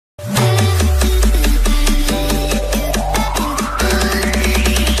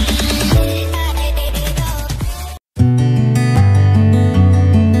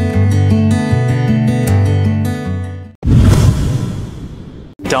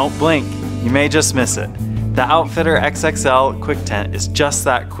Don't blink, you may just miss it. The Outfitter XXL Quick Tent is just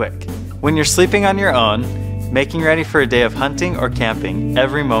that quick. When you're sleeping on your own, making ready for a day of hunting or camping,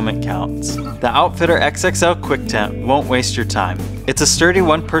 every moment counts. The Outfitter XXL Quick Tent won't waste your time. It's a sturdy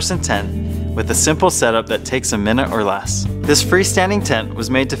one-person tent with a simple setup that takes a minute or less. This freestanding tent was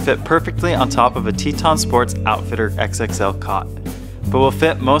made to fit perfectly on top of a TETON Sports Outfitter XXL cot, but will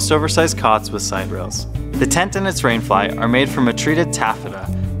fit most oversized cots with side rails. The tent and its rainfly are made from a treated taffeta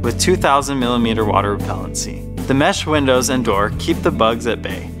with 2000mm water repellency. The mesh windows and door keep the bugs at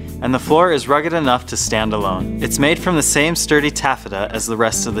bay, and the floor is rugged enough to stand alone. It's made from the same sturdy taffeta as the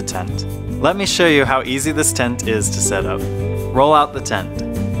rest of the tent. Let me show you how easy this tent is to set up. Roll out the tent.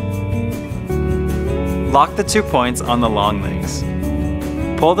 Lock the 2 points on the long legs.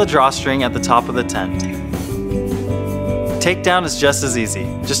 Pull the drawstring at the top of the tent. Takedown is just as easy.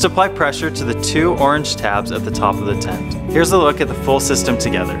 Just apply pressure to the 2 orange tabs at the top of the tent. Here's a look at the full system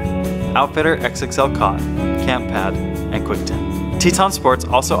together. Outfitter XXL cot, camp pad, and quick tent. TETON Sports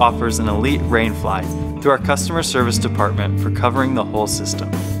also offers an elite rainfly through our customer service department for covering the whole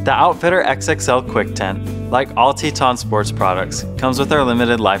system. The Outfitter XXL Quick Tent, like all TETON Sports products, comes with our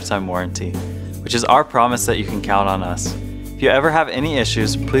limited lifetime warranty, which is our promise that you can count on us. If you ever have any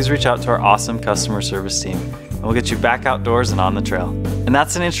issues, please reach out to our awesome customer service team, and we'll get you back outdoors and on the trail. And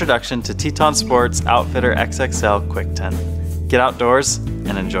that's an introduction to TETON Sports Outfitter XXL Quick Tent. Get outdoors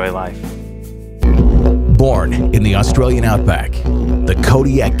and enjoy life. Born in the Australian outback, the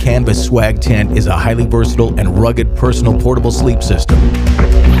Kodiak Canvas Swag Tent is a highly versatile and rugged personal portable sleep system.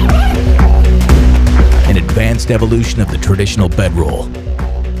 An advanced evolution of the traditional bedroll.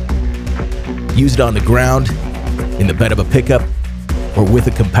 Use it on the ground, in the bed of a pickup, or with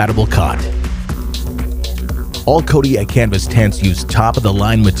a compatible cot. All Kodiak Canvas tents use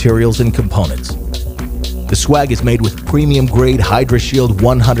top-of-the-line materials and components. The Swag is made with premium-grade HydraShield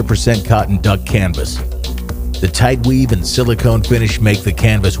 100% cotton duck canvas. The tight weave and silicone finish make the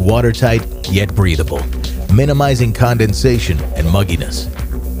canvas watertight yet breathable, minimizing condensation and mugginess.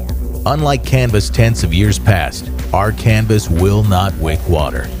 Unlike canvas tents of years past, our canvas will not wick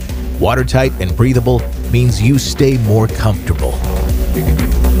water. Watertight and breathable means you stay more comfortable.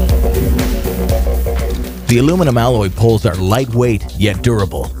 The aluminum alloy poles are lightweight yet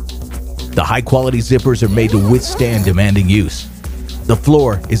durable. The high-quality zippers are made to withstand demanding use. The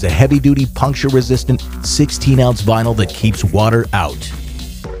floor is a heavy-duty puncture-resistant 16-ounce vinyl that keeps water out.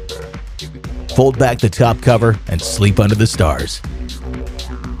 Fold back the top cover and sleep under the stars.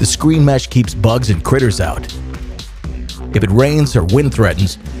 The screen mesh keeps bugs and critters out. If it rains or wind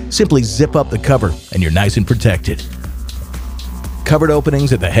threatens, simply zip up the cover and you're nice and protected. Covered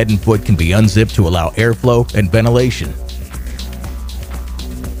openings at the head and foot can be unzipped to allow airflow and ventilation.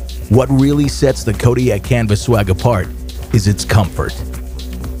 What really sets the Kodiak Canvas Swag apart is its comfort.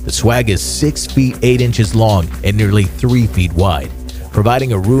 The Swag is 6 feet 8 inches long and nearly 3 feet wide,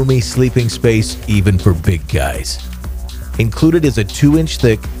 providing a roomy sleeping space even for big guys. Included is a 2-inch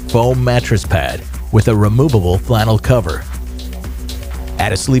thick foam mattress pad with a removable flannel cover.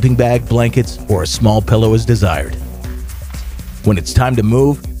 Add a sleeping bag, blankets, or a small pillow as desired. When it's time to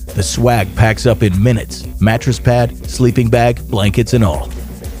move, the Swag packs up in minutes, mattress pad, sleeping bag, blankets, and all.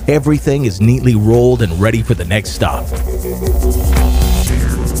 Everything is neatly rolled and ready for the next stop.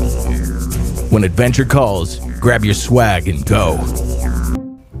 When adventure calls, grab your Swag and go.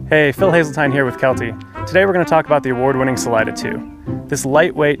 Hey, Phil Hazeltine here with Kelty. Today we're going to talk about the award-winning Salida 2. This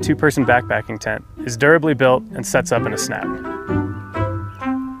lightweight 2-person backpacking tent is durably built and sets up in a snap.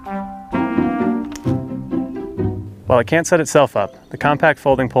 While it can't set itself up, the compact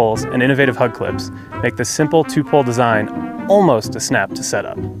folding poles and innovative hug clips make this simple 2-pole design almost a snap to set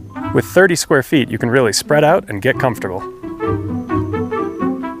up. With 30 square feet, you can really spread out and get comfortable.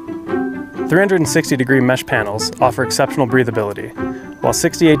 360-degree mesh panels offer exceptional breathability, while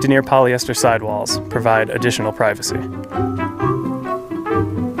 68 denier polyester sidewalls provide additional privacy.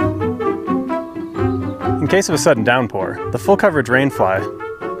 In case of a sudden downpour, the full coverage rainfly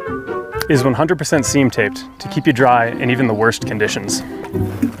is 100% seam taped to keep you dry in even the worst conditions.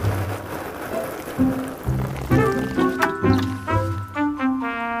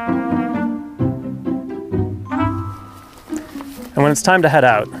 And when it's time to head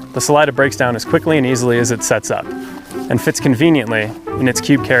out, the Salida breaks down as quickly and easily as it sets up, and fits conveniently in its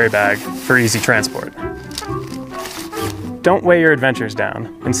cube carry bag for easy transport. Don't weigh your adventures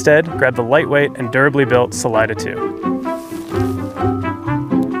down. Instead, grab the lightweight and durably built Salida 2.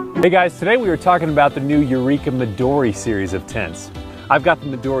 Hey guys, today we were talking about the new Eureka Midori series of tents. I've got the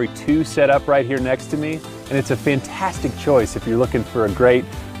Midori 2 set up right here next to me, and it's a fantastic choice if you're looking for a great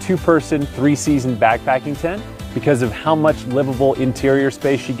 2-person, 3-season backpacking tent. because of how much livable interior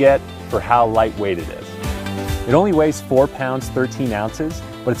space you get for how lightweight it is. It only weighs 4 pounds, 13 ounces,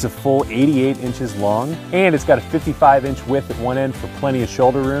 but it's a full 88 inches long, and it's got a 55-inch width at one end for plenty of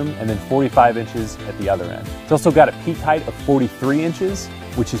shoulder room, and then 45 inches at the other end. It's also got a peak height of 43 inches,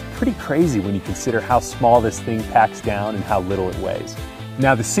 which is pretty crazy when you consider how small this thing packs down and how little it weighs.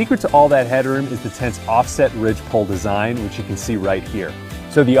 Now, the secret to all that headroom is the tent's offset ridge pole design, which you can see right here.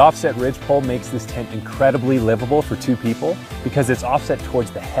 So the offset ridge pole makes this tent incredibly livable for 2 people because it's offset towards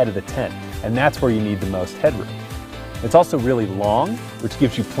the head of the tent, and that's where you need the most headroom. It's also really long, which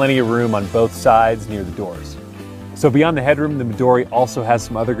gives you plenty of room on both sides near the doors. So beyond the headroom, the Midori also has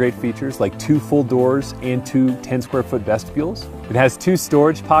some other great features like 2 full doors and 2 10-square-foot vestibules. It has 2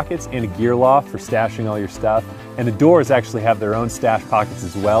 storage pockets and a gear loft for stashing all your stuff, and the doors actually have their own stash pockets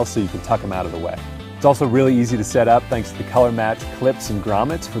as well, so you can tuck them out of the way. It's also really easy to set up thanks to the color-matched clips and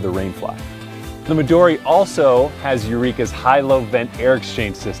grommets for the rainfly. The Midori also has Eureka's high-low vent air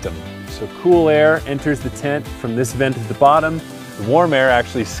exchange system. So cool air enters the tent from this vent at the bottom. The warm air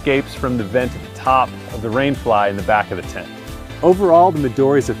actually escapes from the vent at the top of the rainfly in the back of the tent. Overall, the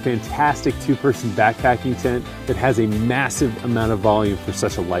Midori is a fantastic 2-person backpacking tent that has a massive amount of volume for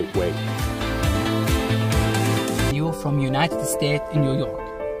such a light weight. You from United States in New York,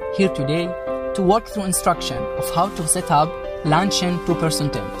 here today to walk through instruction of how to set up luncheon 2-person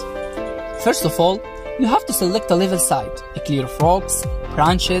tent. First of all, you have to select a level side, clear of rocks,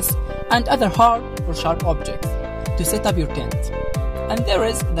 branches, and other hard or sharp objects to set up your tent. And there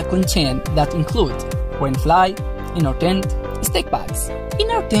is the content that includes rainfly, inner tent, stake bags.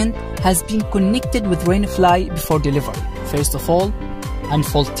 Inner tent has been connected with rainfly before delivery. First of all,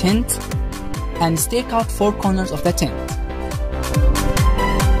 unfold tent and stake out 4 corners of the tent.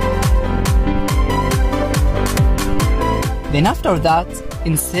 Then after that,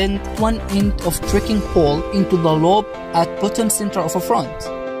 insert one end of trekking pole into the lobe at bottom center of a front.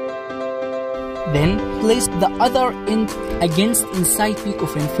 Then place the other end against inside peak of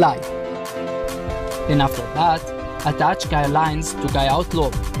rainfly. Then after that, attach guy lines to guy out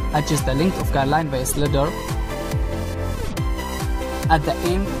lobe. Adjust the length of guy line by a slider. At the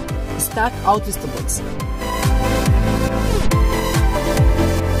end, stack out vegetables.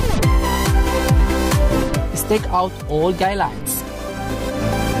 Stake out all guy lines.